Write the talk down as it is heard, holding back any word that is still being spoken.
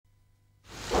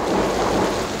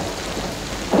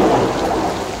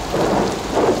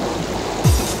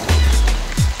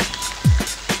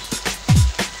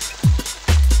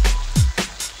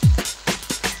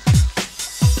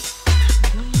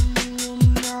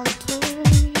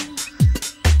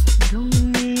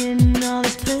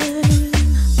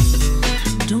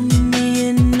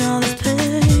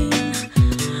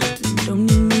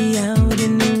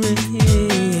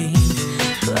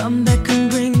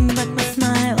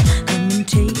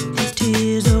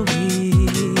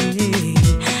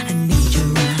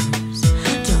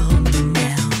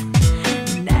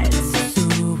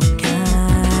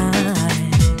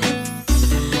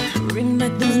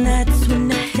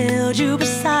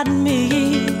beside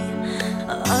me.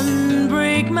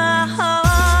 Unbreak my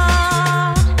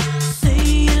heart. Say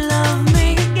you love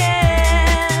me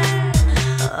again.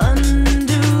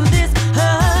 Undo this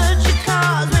hurt you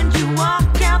caused when you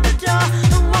walk out the door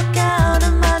and walk out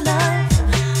of my life.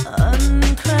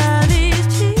 Uncry these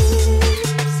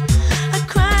tears I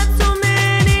cried so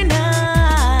many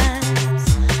nights.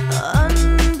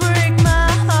 Unbreak my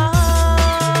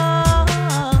heart,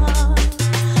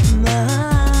 my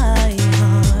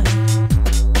heart.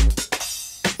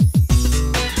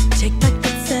 Take back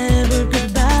that sad word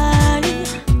goodbye.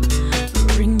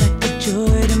 Bring back the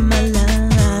joy to my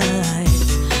life.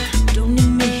 Don't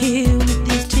leave me here with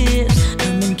these tears.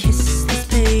 Come and kiss this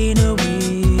pain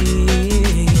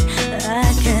away.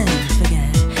 I can't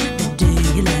forget the day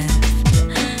you left.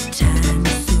 Time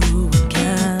is so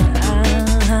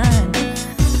unkind.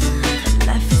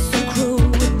 Life is so cruel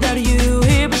without you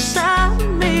here beside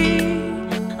me.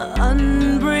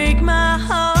 Unbreak my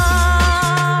heart.